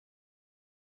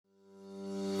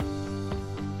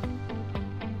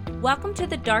Welcome to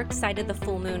the Dark Side of the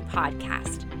Full Moon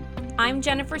podcast. I'm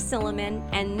Jennifer Silliman,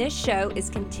 and this show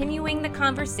is continuing the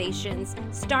conversations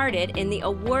started in the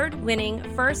award-winning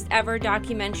first ever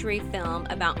documentary film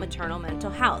about maternal mental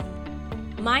health.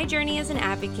 My journey as an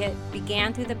advocate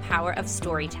began through the power of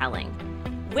storytelling.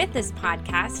 With this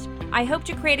podcast, I hope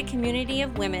to create a community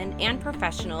of women and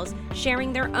professionals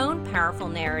sharing their own powerful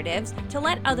narratives to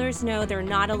let others know they're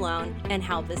not alone and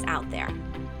help is out there.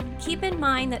 Keep in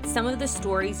mind that some of the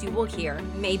stories you will hear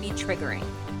may be triggering,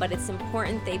 but it's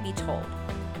important they be told.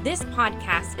 This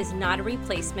podcast is not a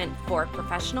replacement for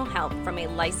professional help from a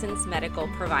licensed medical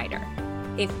provider.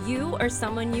 If you or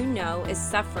someone you know is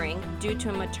suffering due to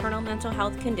a maternal mental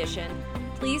health condition,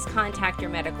 please contact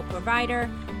your medical provider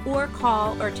or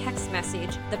call or text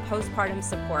message the Postpartum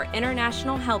Support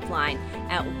International Helpline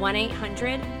at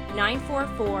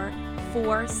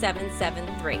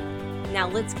 1-800-944-4773. Now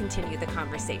let's continue the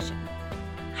conversation.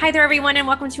 Hi there, everyone, and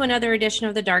welcome to another edition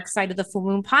of the Dark Side of the Full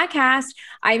Moon podcast.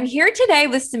 I'm here today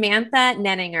with Samantha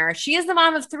Nenninger. She is the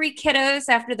mom of 3 kiddos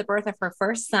after the birth of her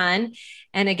first son,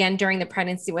 and again during the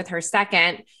pregnancy with her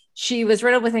second. She was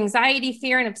riddled with anxiety,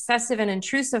 fear, and obsessive and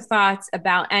intrusive thoughts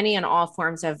about any and all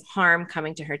forms of harm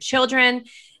coming to her children.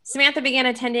 Samantha began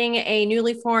attending a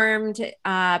newly formed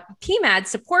PMAD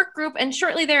support group, and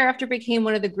shortly thereafter became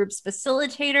one of the group's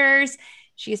facilitators.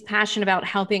 She is passionate about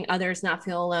helping others not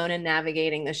feel alone in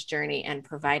navigating this journey and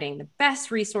providing the best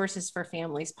resources for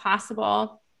families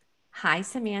possible. Hi,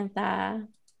 Samantha.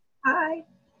 Hi.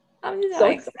 I'm so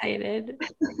excited.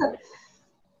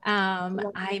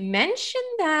 I mentioned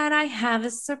that I have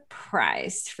a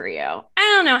surprise for you. I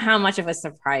don't know how much of a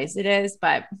surprise it is,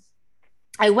 but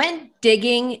I went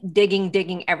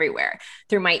digging everywhere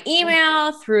through my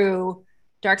email, through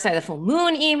Dark Side of the Full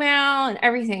Moon email and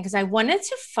everything, because I wanted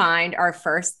to find our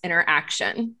first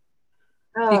interaction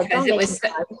because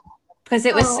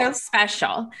it was so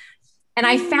special. And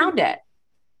I found it.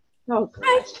 Oh,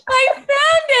 I found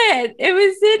it.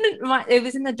 It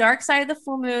was in the Dark Side of the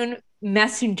Full Moon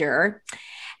Messenger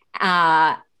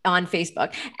on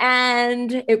Facebook.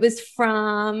 And it was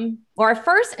our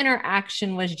first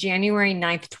interaction was January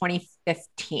 9th,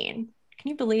 2015. Can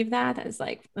you believe that? That was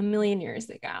like a million years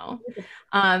ago.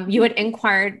 You had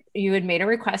made a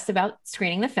request about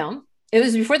screening the film. It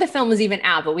was before the film was even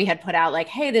out, but we had put out like,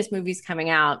 hey, this movie's coming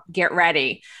out, get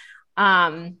ready.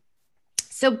 But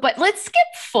let's skip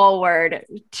forward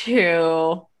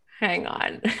to, hang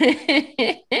on,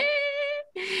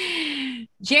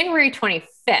 January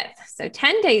 25th. So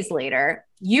 10 days later,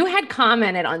 you had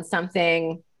commented on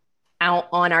something out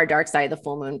on our Dark Side of the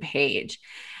Full Moon page.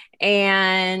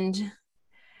 And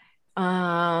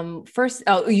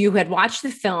you had watched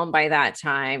the film by that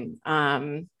time.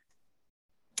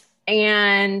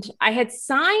 And I had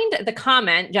signed the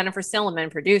comment, Jennifer Silliman,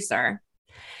 producer.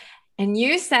 And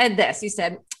you said this, you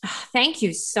said, thank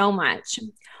you so much.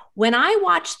 When I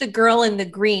watched the girl in the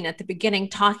green at the beginning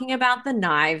talking about the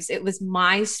knives, it was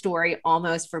my story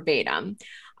almost verbatim.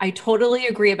 I totally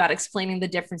agree about explaining the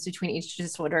difference between each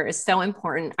disorder is so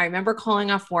important. I remember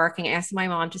calling off work and asking my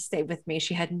mom to stay with me.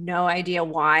 She had no idea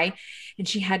why, and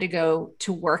she had to go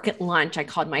to work at lunch. I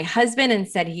called my husband and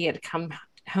said he had come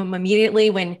home immediately.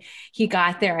 When he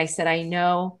got there, I said, I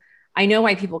know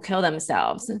why people kill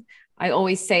themselves. I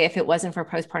always say if it wasn't for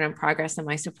Postpartum Progress and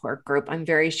my support group, I'm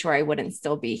very sure I wouldn't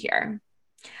still be here.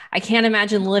 I can't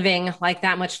imagine living like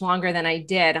that much longer than I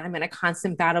did. I'm in a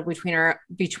constant battle between our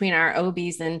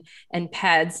OBs and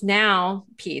peds now,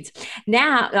 peds.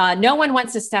 Now, no one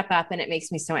wants to step up, and it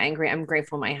makes me so angry. I'm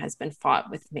grateful my husband fought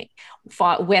with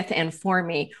and for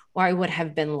me, or I would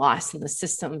have been lost in the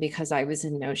system because I was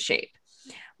in no shape.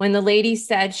 When the lady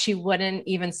said she wouldn't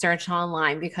even search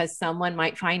online because someone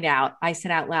might find out, I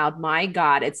said out loud, my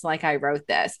God, it's like I wrote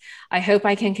this. I hope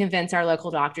I can convince our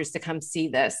local doctors to come see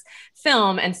this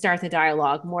film and start the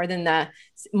dialogue more than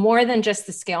just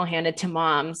the scale handed to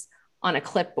moms on a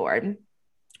clipboard,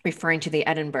 referring to the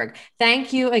Edinburgh.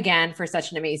 Thank you again for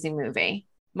such an amazing movie.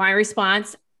 My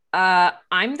response,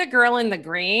 I'm the girl in the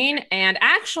green. And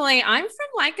actually, I'm from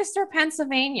Lancaster,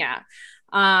 Pennsylvania.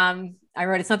 I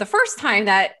wrote, it's not the first time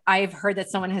that I've heard that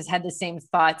someone has had the same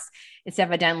thoughts. It's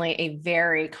evidently a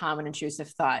very common intrusive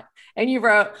thought. And you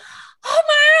wrote, oh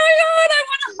my God, I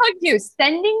want to hug you.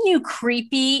 Sending you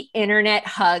creepy internet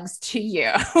hugs to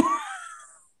you. Oh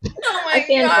my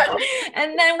God.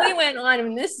 And then we went on,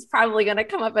 and this is probably going to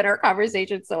come up in our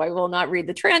conversation, so I will not read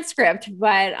the transcript,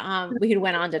 but we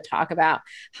went on to talk about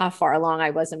how far along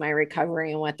I was in my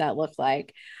recovery and what that looked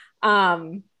like.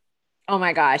 Oh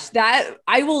my gosh, that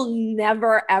I will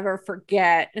never, ever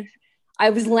forget.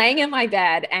 I was laying in my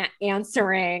bed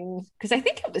answering, because I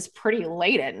think it was pretty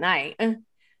late at night.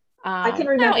 I can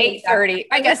No, remember the exact 8:30.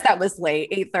 I guess that was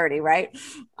late, 8:30, right?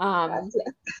 Um,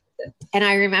 yeah. and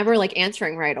I remember like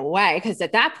answering right away because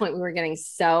at that point we were getting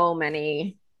so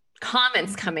many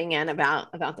comments coming in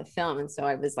about the film. And so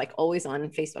I was like always on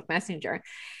Facebook Messenger.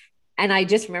 And I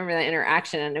just remember that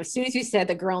interaction. And as soon as you said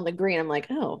the girl in the green, I'm like,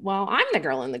 oh, well, I'm the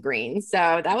girl in the green. So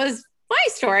that was my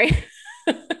story.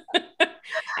 And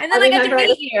I then I got to remember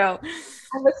meet you.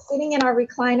 I was sitting in our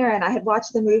recliner and I had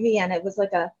watched the movie and it was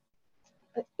like a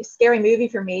scary movie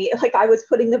for me. Like I was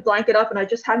putting the blanket up and I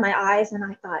just had my eyes and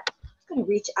I thought, I'm going to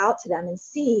reach out to them and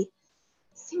see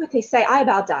what they say. I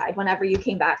about died whenever you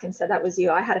came back and said that was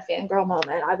you. I had a fangirl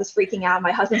moment. I was freaking out.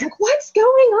 My husband's like, what's going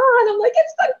on? I'm like,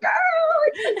 it's the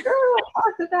girl I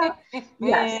talked about.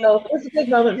 Yes, so it was a big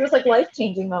moment. It was like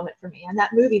life-changing moment for me. And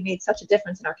that movie made such a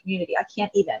difference in our community.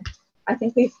 I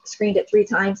think we've screened it 3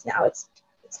 times now. It's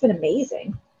been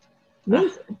amazing.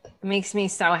 Amazing. It makes me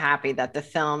so happy that the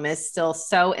film is still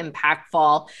so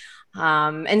impactful,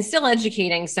 and still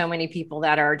educating so many people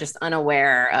that are just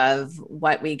unaware of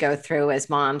what we go through as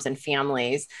moms and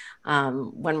families,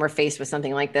 when we're faced with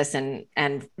something like this,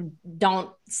 and don't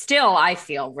still, I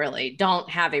feel, really don't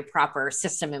have a proper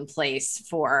system in place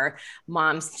for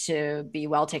moms to be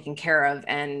well taken care of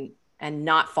and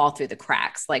not fall through the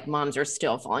cracks. Like moms are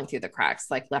still falling through the cracks,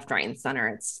 like left, right, and center.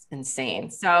 It's insane.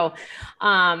 So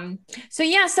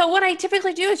yeah. So what I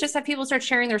typically do is just have people start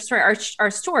sharing their story.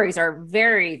 Our stories are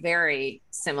very, very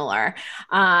similar.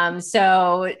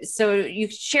 So you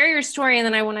share your story, and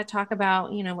then I want to talk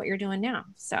about what you're doing now.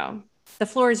 So the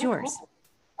floor is yours.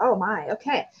 Oh my.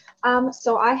 Okay.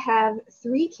 So I have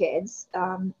 3 kids.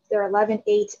 They're 11,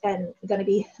 8, and going to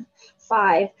be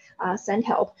 5. Send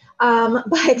help.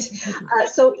 But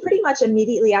so pretty much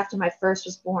immediately after my first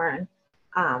was born,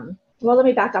 well, let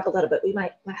me back up a little bit.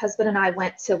 My husband and I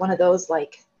went to one of those,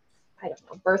 like, I don't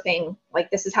know, birthing,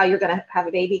 like this is how you're going to have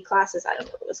a baby classes. I don't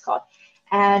know what it was called.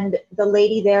 And the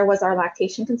lady there was our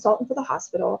lactation consultant for the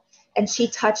hospital. And she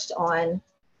touched on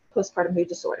postpartum mood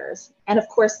disorders. And of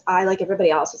course, I, like everybody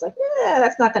else, was like,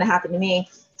 that's not going to happen to me.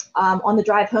 On the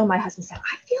drive home, my husband said,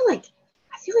 I feel like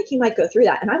you might go through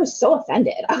that. And I was so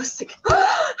offended. I was like,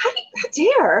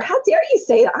 how dare you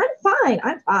say that?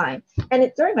 I'm fine.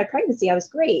 And during my pregnancy, I was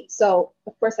great. So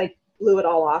of course I blew it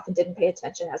all off and didn't pay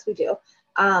attention, as we do.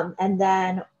 And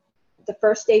then the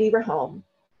first day we were home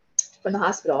from the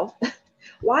hospital,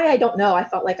 why, I don't know. I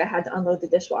felt like I had to unload the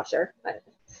dishwasher.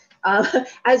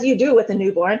 As you do with a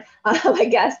newborn, I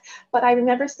guess. But I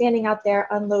remember standing out there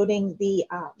unloading the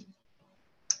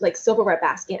like silverware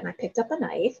basket, and I picked up a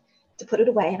knife to put it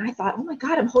away. And I thought, oh my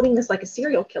God, I'm holding this like a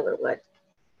serial killer would.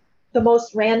 The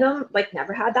most random, like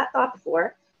never had that thought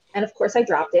before. And of course I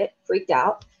dropped it, freaked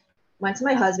out, went to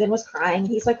my husband, was crying.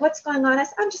 He's like, what's going on? I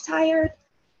said, I'm just tired.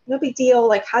 No big deal.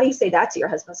 Like, how do you say that to your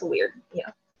husband? It's a weird,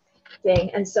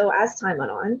 thing. And so as time went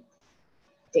on,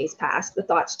 days passed, the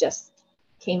thoughts just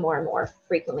came more and more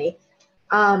frequently.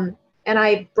 And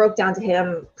I broke down to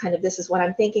him kind of, this is what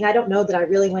I'm thinking. I don't know that I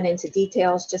really went into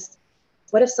details, just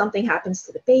what if something happens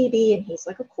to the baby? And he's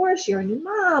like, of course, you're a new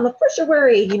mom. Of course you're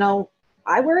worried.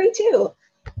 I worry too.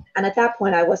 And at that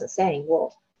point I wasn't saying,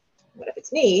 well, what if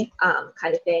it's me,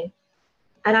 kind of thing.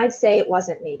 And I'd say it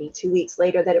wasn't maybe 2 weeks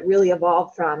later that it really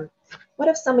evolved from, what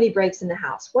if somebody breaks in the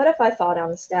house? What if I fall down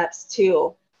the steps?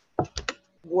 To,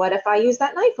 what if I use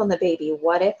that knife on the baby?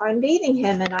 What if I'm bathing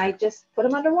him and I just put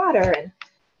him underwater? And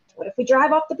what if we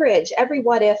drive off the bridge? Every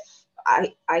what if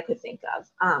I could think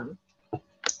of.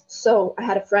 So I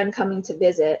had a friend coming to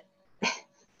visit,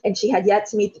 and she had yet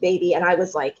to meet the baby. And I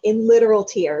was like in literal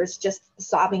tears, just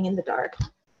sobbing in the dark.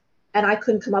 And I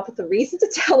couldn't come up with a reason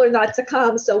to tell her not to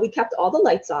come. So we kept all the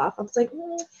lights off. I was like,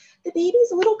 the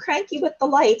baby's a little cranky with the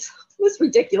lights. Most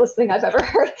ridiculous thing I've ever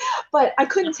heard. But I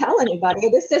couldn't tell anybody.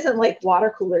 This isn't like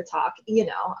water cooler talk,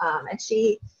 and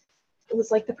she was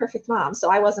like the perfect mom.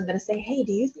 So I wasn't going to say, hey,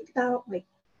 do you think about like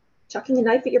chucking a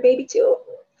knife at your baby too?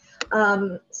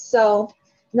 So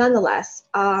nonetheless,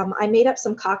 I made up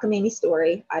some cockamamie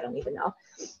story, I don't even know,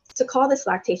 to call this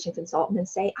lactation consultant and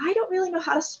say, I don't really know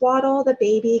how to swaddle the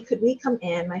baby. Could we come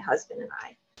in, my husband and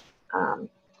I?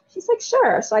 She's like,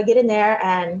 sure. So I get in there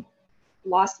and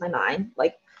lost my mind,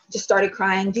 like just started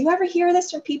crying. Do you ever hear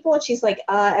this from people? And she's like,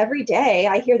 every day.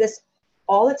 I hear this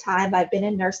all the time. I've been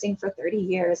in nursing for 30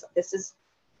 years.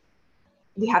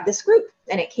 We have this group,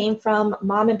 and it came from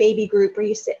mom and baby group, where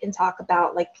you sit and talk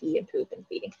about like pee and poop and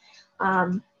feeding.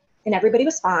 And everybody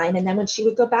was fine. And then when she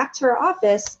would go back to her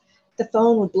office, the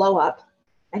phone would blow up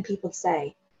and people would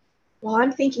say, well,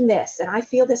 I'm thinking this and I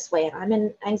feel this way and I'm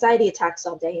in anxiety attacks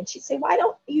all day. And she'd say, why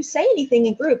don't you say anything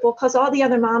in group? Well, because all the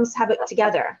other moms have it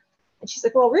together. And she's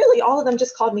like, well, really, all of them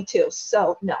just called me too.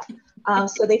 So no.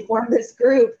 So they formed this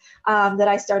group that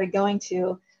I started going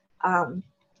to. I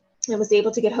was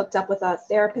able to get hooked up with a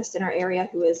therapist in our area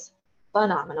who is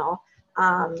phenomenal.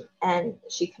 And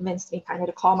she convinced me kind of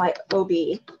to call my OB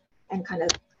and kind of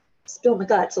spill my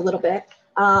guts a little bit.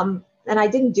 And I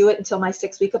didn't do it until my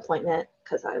 6-week appointment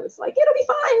because I was like, it'll be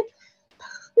fine.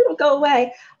 It'll go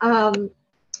away.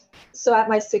 So at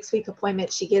my 6-week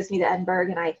appointment, she gives me the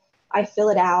Edinburgh and I fill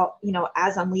it out,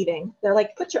 as I'm leaving. They're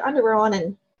like, put your underwear on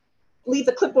and leave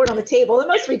the clipboard on the table. The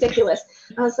most ridiculous.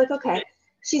 I was like, okay.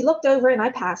 She looked over and I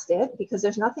passed it because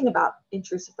there's nothing about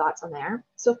intrusive thoughts on there.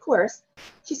 So of course,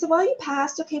 she said, well, you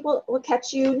passed. Okay, we'll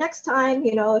catch you next time.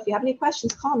 If you have any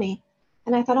questions, call me.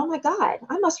 And I thought, oh my God,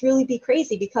 I must really be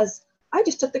crazy because I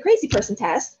just took the crazy person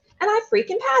test and I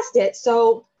freaking passed it.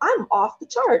 So I'm off the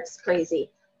charts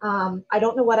crazy. I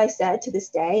don't know what I said to this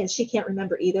day, and she can't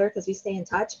remember either because we stay in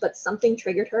touch, but something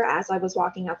triggered her as I was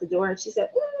walking out the door. And she said,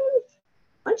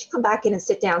 why don't you come back in and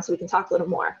sit down so we can talk a little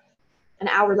more? An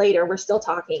hour later, we're still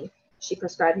talking. She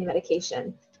prescribed me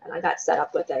medication and I got set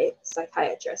up with a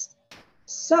psychiatrist.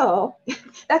 So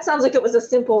that sounds like it was a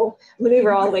simple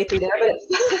maneuver all the way through there, but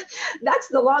that's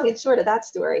the long and short of that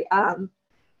story.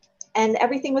 And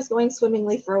everything was going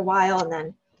swimmingly for a while. And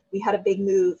then we had a big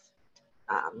move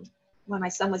when my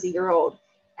son was a year old,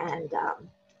 and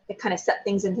it kind of set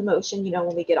things into motion.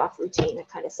 When we get off routine, it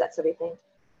kind of sets everything.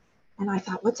 And I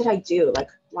thought, what did I do? Like,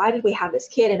 why did we have this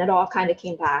kid? And it all kind of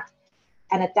came back.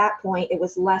 And at that point, it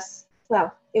was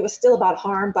it was still about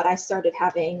harm, but I started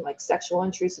having like sexual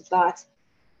intrusive thoughts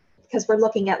because we're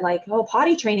looking at like, oh,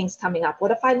 potty training's coming up.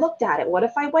 What if I looked at it? What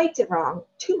if I wiped it wrong?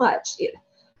 Too much.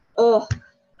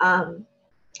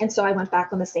 And so I went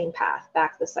back on the same path,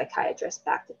 back to the psychiatrist,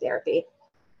 back to therapy.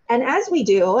 And as we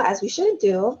should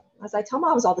do, as I tell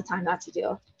moms all the time not to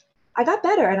do, I got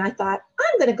better and I thought,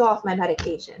 I'm going to go off my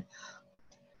medication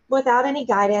without any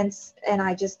guidance. And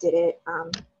I just did it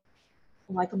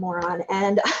like a moron.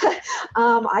 And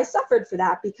I suffered for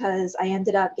that because I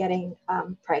ended up getting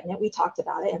pregnant. We talked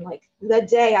about it. And like the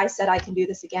day I said, I can do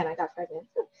this again, I got pregnant.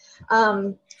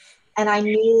 And I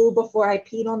knew before I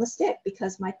peed on the stick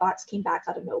because my thoughts came back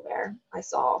out of nowhere. I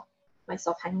saw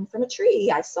myself hanging from a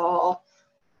tree. I saw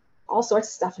all sorts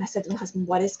of stuff. And I said to my husband,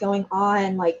 what is going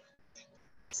on? Like,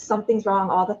 something's wrong.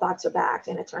 All the thoughts are back.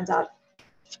 And it turns out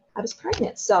I was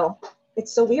pregnant. So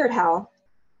it's so weird how,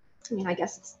 I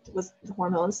guess it was the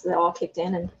hormones that all kicked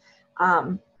in.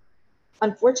 And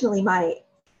unfortunately, my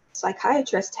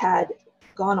psychiatrist had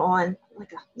gone on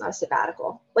not a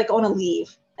sabbatical, like on a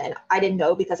leave. And I didn't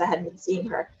know because I hadn't been seeing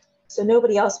her. So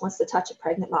nobody else wants to touch a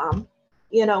pregnant mom,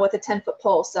 with a 10-foot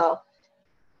pole. So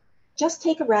just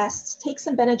take a rest, take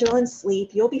some Benadryl and sleep.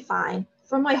 You'll be fine.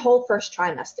 For my whole first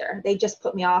trimester, they just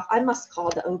put me off. I must call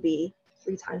the OB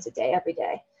 3 times a day, every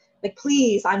day. Like,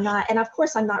 please, I'm not. And of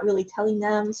course, I'm not really telling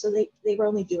them. So they were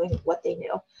only doing what they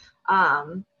knew.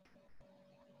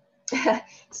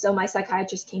 So my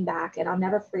psychiatrist came back, and I'll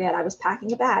never forget, I was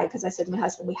packing a bag because I said to my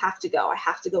husband, we have to go. I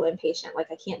have to go inpatient. Like,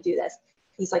 I can't do this.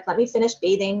 He's like, let me finish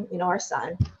bathing, our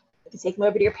son. You can take him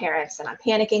over to your parents. And I'm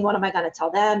panicking. What am I going to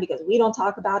tell them? Because we don't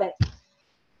talk about it.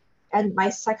 And my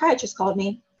psychiatrist called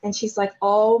me and she's like,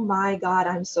 oh my God,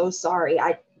 I'm so sorry.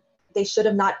 They should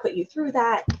have not put you through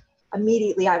that.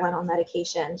 Immediately I went on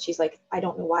medication. She's like, I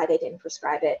don't know why they didn't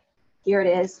prescribe it. Here it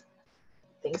is.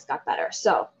 Things got better.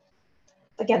 So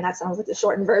again, that sounds like the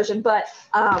shortened version, but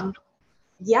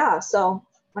yeah, so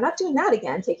we're not doing that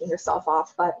again, taking yourself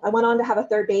off, but I went on to have a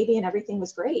 3rd baby and everything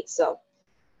was great. So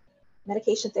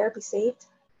medication therapy saved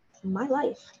my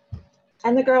life.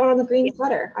 And the girl on the green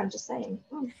sweater, I'm just saying.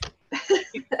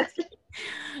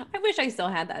 I wish I still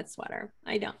had that sweater.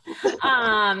 I don't.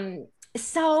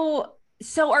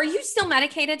 So are you still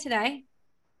medicated today?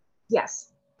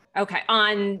 Yes. Okay.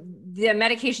 On the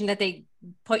medication that they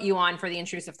put you on for the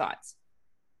intrusive thoughts?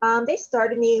 They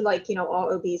started me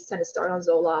all OBs tend to start on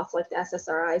Zoloft, like the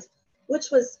SSRIs,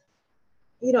 which was,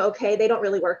 okay. They don't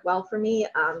really work well for me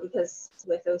because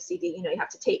with OCD, you have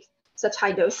to take such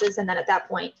high doses. And then at that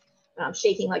point, I'm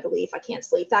shaking like a leaf. I can't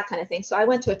sleep, that kind of thing. So I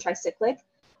went to a tricyclic.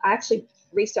 I actually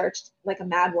researched like a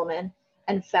mad woman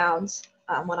and found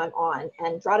what I'm on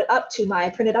and brought it up to my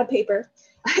printed up paper.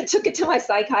 I took it to my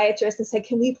psychiatrist and said,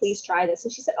 can we please try this?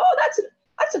 And she said, oh, that's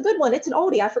a good one. It's an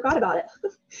oldie. I forgot about it.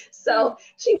 So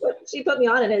she put me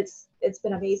on and it's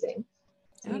been amazing.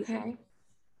 Okay.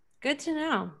 Good to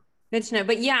know. Good to know.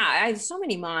 But yeah, I have so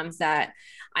many moms that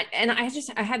I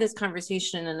had this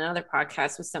conversation in another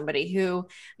podcast with somebody who,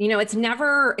 it's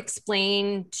never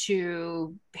explained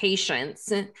to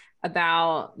patients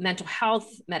about mental health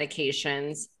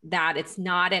medications that it's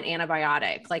not an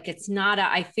antibiotic. Like it's not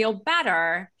I feel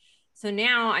better. So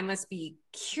now I must be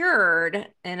cured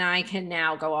and I can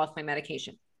now go off my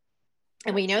medication.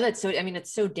 And we know that. So, I mean,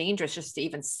 it's so dangerous just to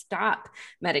even stop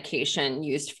medication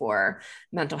used for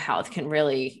mental health can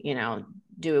really,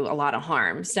 do a lot of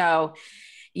harm. So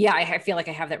yeah, I feel like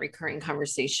I have that recurring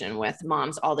conversation with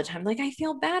moms all the time. Like, I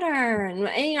feel better. And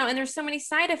there's so many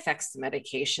side effects to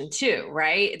medication too,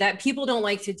 right? That people don't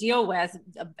like to deal with,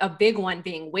 a big one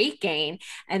being weight gain.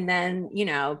 And then,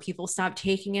 people stop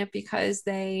taking it because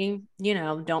they,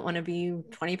 don't want to be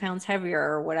 20 pounds heavier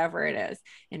or whatever it is.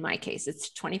 In my case,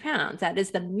 it's 20 pounds. That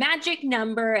is the magic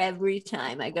number every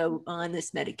time I go on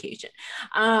this medication.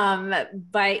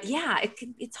 But yeah,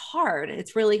 it's hard.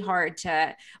 It's really hard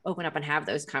to open up and have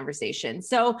those conversations.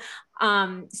 So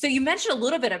you mentioned a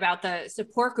little bit about the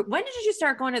support group. When did you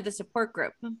start going to the support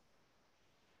group?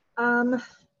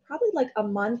 Probably like a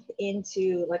month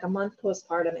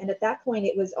postpartum. And at that point,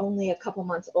 it was only a couple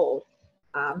months old.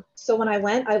 So when I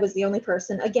went, I was the only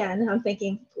person. Again, I'm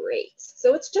thinking, great.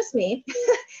 So it's just me,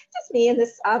 and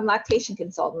this lactation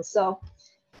consultant. So,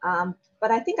 but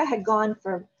I think I had gone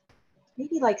for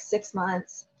maybe like 6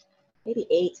 months, maybe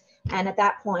 8. And at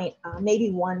that point,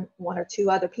 maybe one or two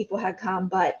other people had come,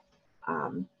 but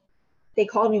they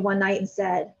called me one night and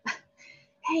said,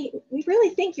 "Hey, we really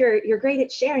think you're great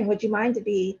at sharing. Would you mind to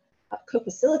be a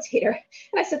co-facilitator?"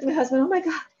 And I said to my husband, "Oh my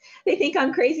God, they think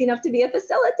I'm crazy enough to be a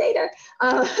facilitator."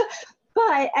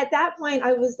 But at that point,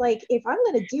 I was like, if I'm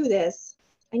going to do this,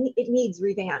 it needs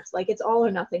revamped. Like it's all or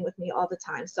nothing with me all the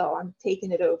time. So I'm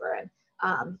taking it over,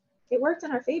 and it worked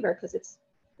in our favor because it's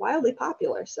wildly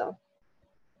popular. So.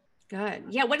 Good.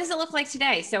 Yeah. What does it look like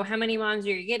today? So how many moms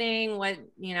are you getting? What,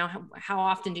 how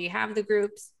often do you have the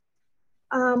groups?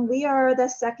 We are the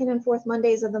second and fourth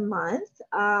Mondays of the month.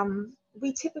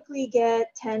 We typically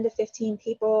get 10 to 15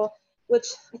 people, which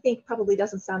I think probably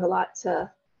doesn't sound a lot to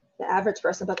the average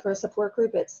person, but for a support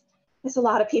group, it's a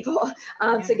lot of people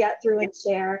to get through and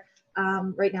share.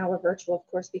 Right now we're virtual,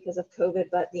 of course, because of COVID,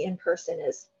 but the in-person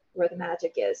is where the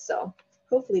magic is. So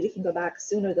hopefully we can go back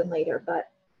sooner than later, but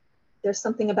there's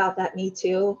something about that Me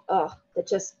Too, that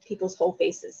just people's whole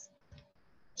faces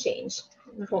change,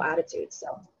 their whole attitude.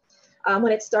 So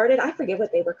when it started, I forget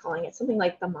what they were calling it, something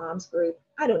like the moms group.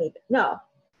 I don't even know,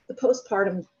 the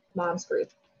postpartum moms group.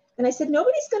 And I said,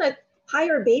 nobody's going to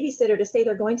hire a babysitter to say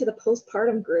they're going to the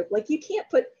postpartum group. Like you can't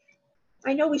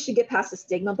I know we should get past the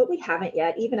stigma, but we haven't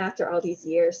yet, even after all these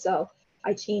years. So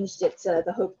I changed it to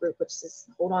the Hope group, which is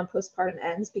Hold On Postpartum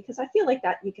Ends, because I feel like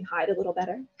that you can hide a little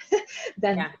better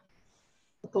than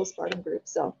the postpartum group.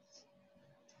 So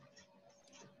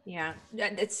yeah,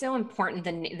 it's so important,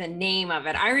 the name of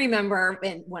it. I remember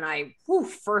when I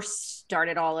first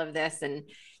started all of this, and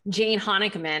Jane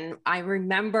Honigman, I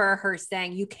remember her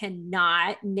saying, you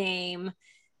cannot name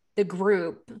the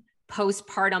group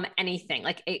postpartum anything,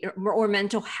 like or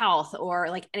mental health or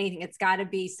like anything. It's got to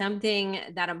be something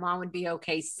that a mom would be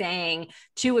okay saying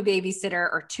to a babysitter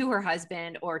or to her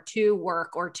husband or to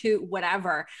work or to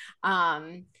whatever.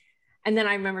 And then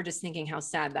I remember just thinking how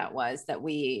sad that was, that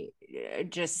we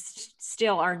just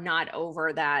still are not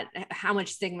over that, how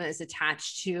much stigma is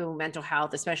attached to mental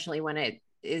health, especially when it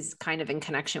is kind of in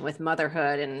connection with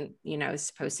motherhood and,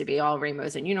 supposed to be all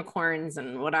rainbows and unicorns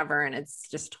and whatever. And it's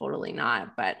just totally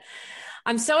not. But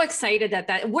I'm so excited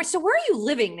so where are you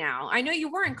living now? I know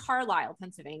you were in Carlisle,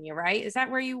 Pennsylvania, right? Is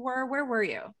that where you were? Where were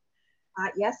you?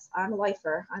 Yes, I'm a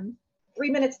lifer. I'm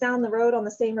 3 minutes down the road on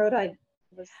the same road I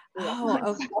was.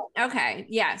 Okay.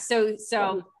 Yeah. So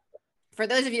for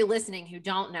those of you listening who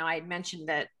don't know, I had mentioned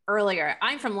that earlier.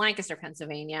 I'm from Lancaster,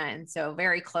 Pennsylvania, and so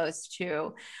very close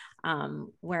to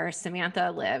where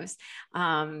Samantha lives.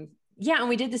 Yeah, and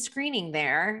we did the screening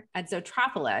there at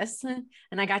Zootropolis,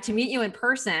 and I got to meet you in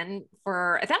person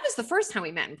that was the first time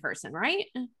we met in person, right?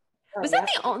 Was that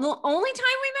the only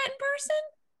time we met in person?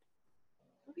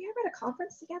 Have we ever at a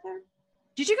conference together?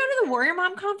 Did you go to the Warrior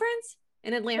Mom conference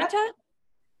in Atlanta? Yep.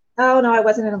 Oh, no, I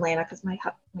wasn't in Atlanta because my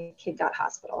kid got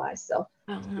hospitalized. So,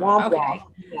 womp womp.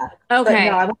 Yeah. Okay.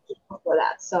 But no, I went before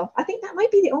that. So I think that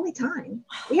might be the only time.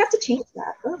 We have to change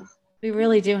that. Ugh. We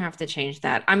really do have to change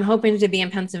that. I'm hoping to be in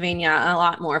Pennsylvania a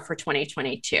lot more for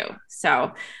 2022.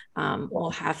 So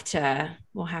we'll have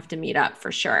to meet up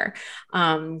for sure.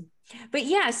 But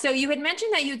yeah, so you had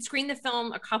mentioned that you'd screened the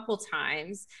film a couple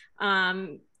times.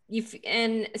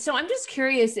 And so I'm just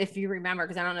curious if you remember,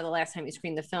 because I don't know the last time you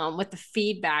screened the film, what the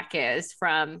feedback is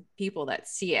from people that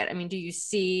see it. I mean, do you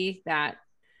see that,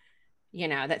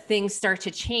 that things start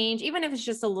to change, even if it's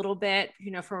just a little bit,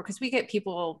 because we get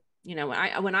people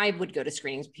when I would go to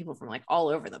screenings, people from like all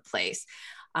over the place.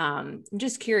 I'm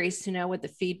just curious to know what the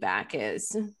feedback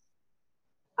is.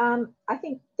 I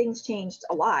think things changed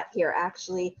a lot here,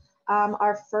 actually.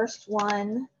 Our first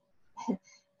one,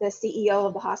 the CEO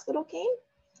of the hospital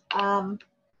came.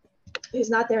 Who's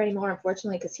not there anymore,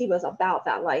 unfortunately, because he was about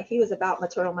that life. He was about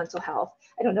maternal mental health.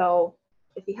 I don't know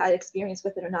if he had experience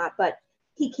with it or not, but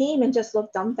he came and just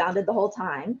looked dumbfounded the whole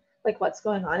time, like what's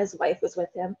going on. His wife was with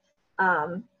him.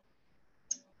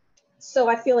 So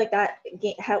I feel like that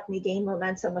helped me gain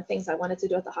momentum with things I wanted to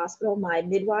do at the hospital. My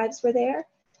midwives were there,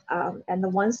 and the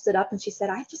one stood up and she said,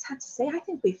 I just have to say, I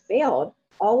think we failed,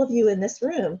 all of you in this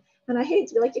room. And I hate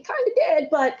to be like, you kind of did,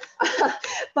 but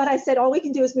I said, all we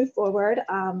can do is move forward.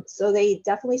 So they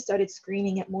definitely started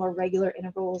screening at more regular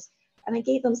intervals. And I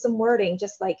gave them some wording,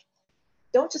 just like,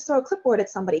 don't just throw a clipboard at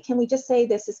somebody. Can we just say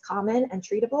this is common and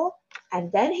treatable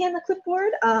and then hand the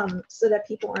clipboard, so that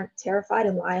people aren't terrified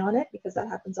and lie on it, because that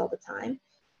happens all the time.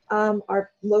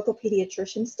 Our local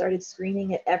pediatrician started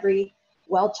screening at every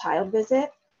well child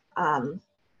visit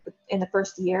in the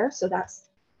first year. So that's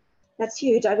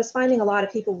huge. I was finding a lot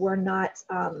of people were not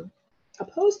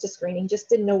opposed to screening, just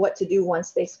didn't know what to do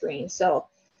once they screened. So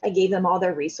I gave them all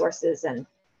their resources, and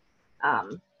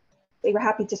they were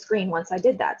happy to screen once I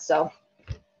did that. So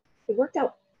it worked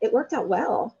out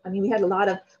well. I mean, we had a lot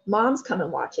of moms come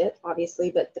and watch it, obviously,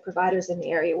 but the providers in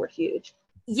the area were huge.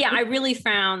 Yeah, I really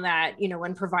found that,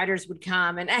 when providers would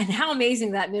come and how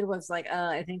amazing that midwife's like,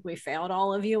 I think we failed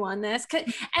all of you on this.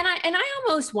 And I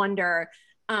almost wonder,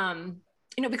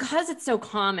 because it's so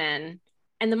common,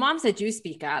 and the moms that do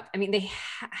speak up, I mean, they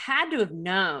had to have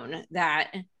known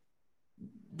that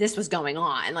this was going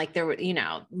on. Like there were,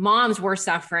 moms were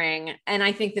suffering. And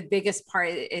I think the biggest part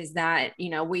is that,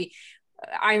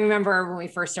 I remember when we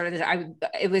first started this,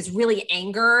 it was really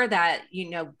anger that,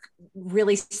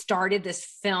 really started this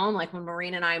film. Like when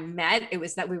Maureen and I met, it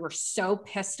was that we were so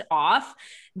pissed off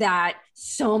that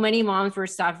so many moms were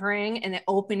suffering, and then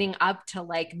opening up to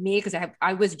like me, because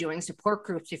I was doing support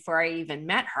groups before I even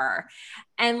met her.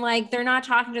 And like, they're not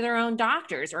talking to their own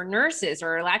doctors or nurses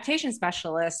or lactation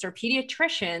specialists or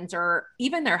pediatricians or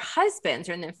even their husbands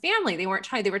or in their family. They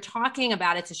were talking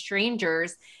about it to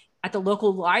strangers at the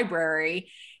local library,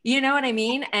 you know what I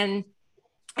mean? And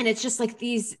it's just like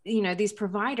these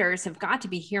providers have got to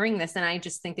be hearing this. And I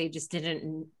just think they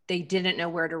didn't know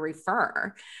where to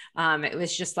refer. It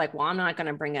was just like, well, I'm not going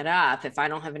to bring it up if I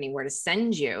don't have anywhere to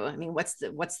send you. I mean, what's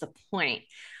the point?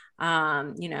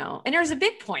 And there's a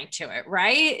big point to it,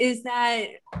 right? Is that,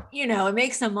 it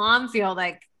makes a mom feel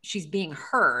like she's being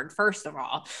heard, first of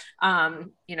all.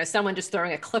 Someone just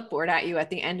throwing a clipboard at you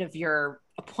at the end of your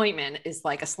appointment is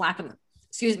like a slap in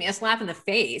the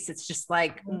face. It's just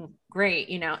like, great.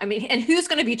 I mean, and who's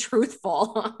going to be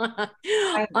truthful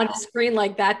on a screen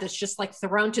like that? That's just like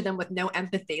thrown to them with no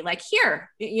empathy. Like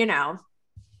here,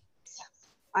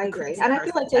 I agree. And I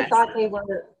feel like they thought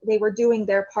they were doing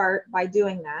their part by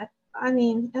doing that. I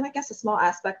mean, and I guess a small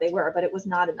aspect they were, but it was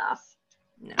not enough,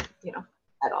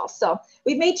 at all. So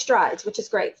we've made strides, which is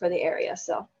great for the area.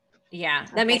 So yeah,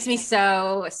 that makes me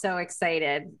so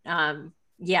excited.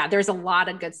 Yeah, there's a lot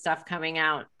of good stuff coming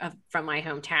out from my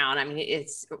hometown. I mean,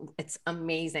 it's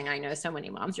amazing. I know so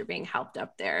many moms are being helped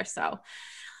up there. So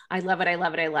I love it. I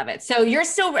love it. I love it. So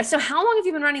so how long have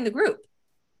you been running the group?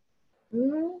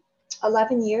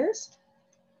 11 years.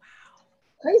 Wow.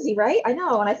 Crazy, right? I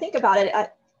know. And I think about it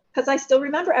because I still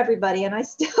remember everybody, and I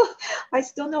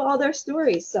still know all their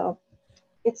stories. So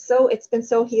it's been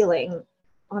so healing,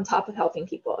 on top of helping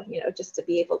people, just to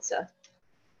be able to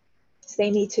say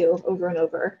me too over and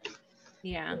over.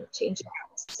 Yeah. Change it.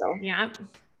 So yeah.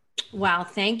 Well,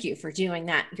 thank you for doing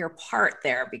that, your part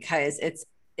there, because it's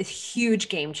a huge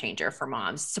game changer for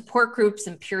moms. Support groups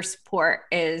and peer support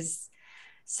is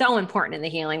so important in the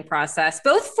healing process,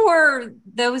 both for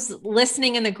those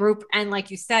listening in the group and,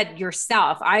 like you said,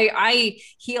 yourself. I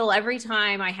heal every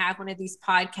time I have one of these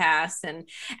podcasts, and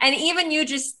even you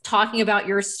just talking about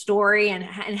your story and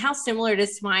how similar it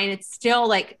is to mine. It still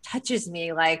like touches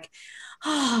me, like,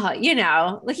 other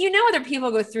people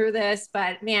go through this,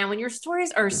 but man, when your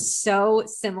stories are so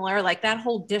similar, like that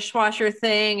whole dishwasher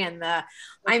thing and that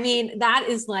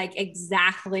is like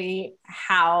exactly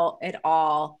how it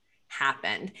all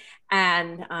happened.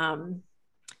 And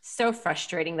so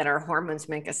frustrating that our hormones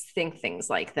make us think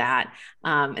things like that,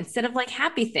 instead of like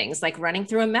happy things like running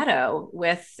through a meadow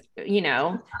with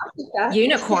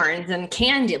unicorns and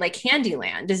candy, like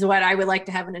Candyland is what I would like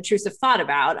to have an intrusive thought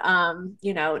about.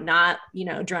 Not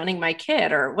drowning my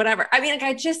kid or whatever. I mean, like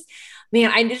I just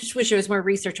wish there was more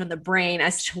research on the brain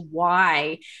as to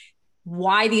why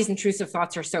why these intrusive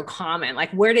thoughts are so common.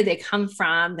 Like, where did they come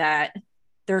from that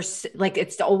there's like,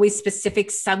 it's always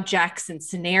specific subjects and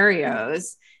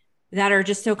scenarios that are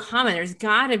just so common. There's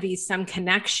got to be some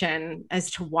connection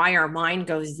as to why our mind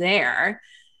goes there.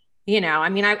 I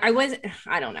mean,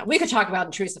 I don't know. We could talk about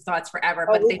intrusive thoughts forever,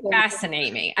 but they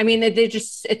fascinate me. I mean,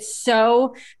 it's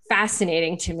so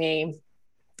fascinating to me,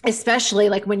 especially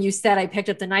like when you said I picked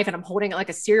up the knife and I'm holding it like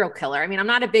a serial killer. I mean, I'm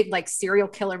not a big like serial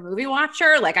killer movie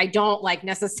watcher. Like, I don't like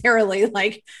necessarily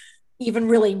like even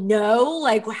really know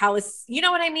like how it's, you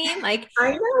know what I mean? Like,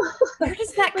 I know. Where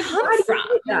does that come from?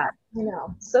 I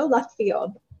know. So left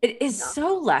field. It is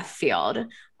so left field.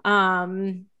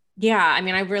 Yeah, I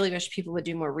mean, I really wish people would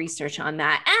do more research on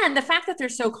that. And the fact that they're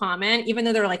so common, even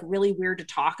though they're like really weird to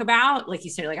talk about, like you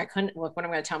said, like I couldn't look when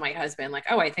I'm going to tell my husband, like,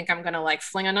 oh, I think I'm going to like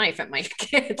fling a knife at my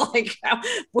kid. Like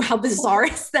how bizarre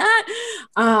is that?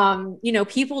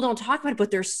 People don't talk about it,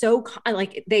 but they're so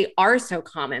like, they are so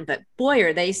common, but boy,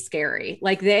 are they scary.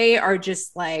 Like they are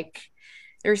just like,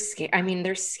 they're scary. I mean,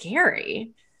 they're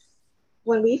scary.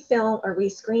 When we filmed or we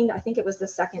screened, I think it was the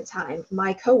second time,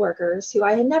 my coworkers, who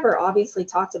I had never obviously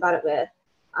talked about it with,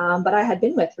 but I had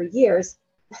been with for years,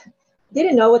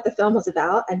 didn't know what the film was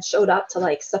about and showed up to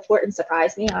like support and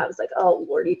surprise me. And I was like, oh,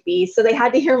 Lordy B. So they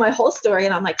had to hear my whole story,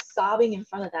 and I'm like sobbing in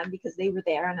front of them because they were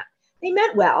there and they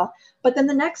meant well. But then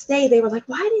the next day they were like,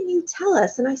 why didn't you tell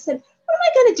us? And I said, what am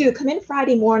I going to do? Come in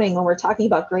Friday morning when we're talking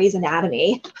about Grey's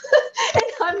Anatomy? And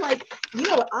I'm like, you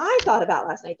know what I thought about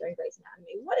last night during Grey's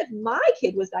Anatomy? What if my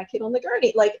kid was that kid on the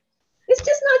gurney? Like, it's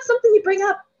just not something you bring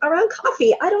up around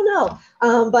coffee. I don't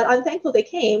know. But I'm thankful they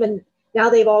came, and now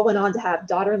they've all went on to have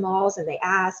daughter-in-laws, and they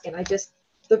ask, and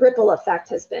the ripple effect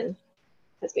has been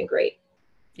great.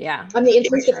 Yeah. I'm the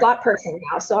intrusive thought person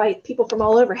now. So people from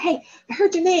all over, hey, I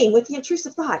heard your name with the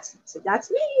intrusive thoughts. So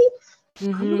that's me.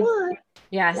 Mm-hmm. I'm the one.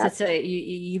 Yes,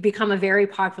 you become a very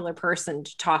popular person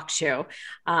to talk to,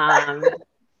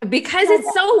 because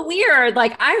it's so weird.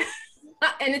 Like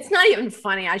and it's not even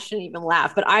funny. I shouldn't even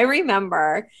laugh, but I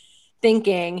remember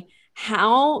thinking,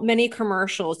 how many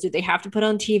commercials do they have to put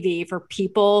on TV for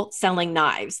people selling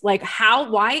knives? Like,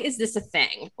 why is this a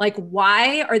thing? Like,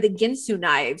 why are the Ginsu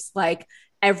knives like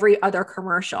every other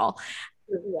commercial?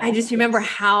 Yeah. I just remember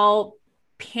how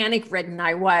panic ridden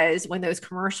I was when those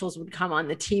commercials would come on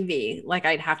the TV. Like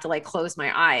I'd have to like close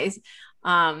my eyes.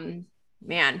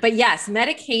 Man, but yes,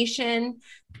 medication,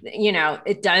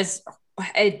 it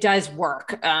does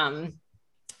work.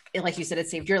 Like you said, it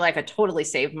saved your life. It totally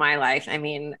saved my life. I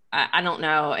mean, I don't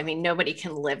know. I mean, nobody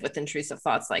can live with intrusive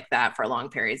thoughts like that for long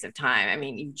periods of time. I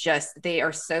mean, they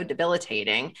are so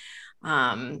debilitating,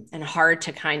 and hard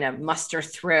to kind of muster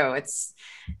through. It's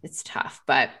tough,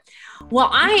 but well,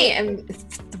 I am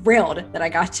thrilled that I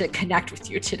got to connect with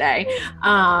you today.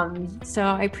 So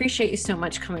I appreciate you so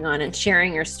much coming on and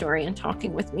sharing your story and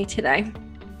talking with me today.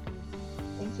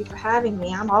 Thank you for having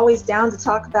me. I'm always down to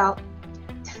talk about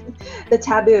the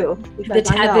taboo. The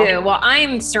taboo. Well,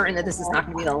 I'm certain that this is not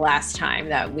going to be the last time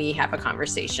that we have a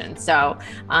conversation. So,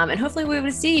 and hopefully we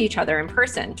will see each other in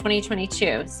person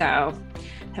 2022. So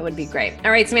that would be great.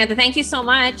 All right, Samantha, thank you so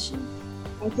much.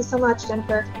 Thank you so much,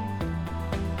 Jennifer.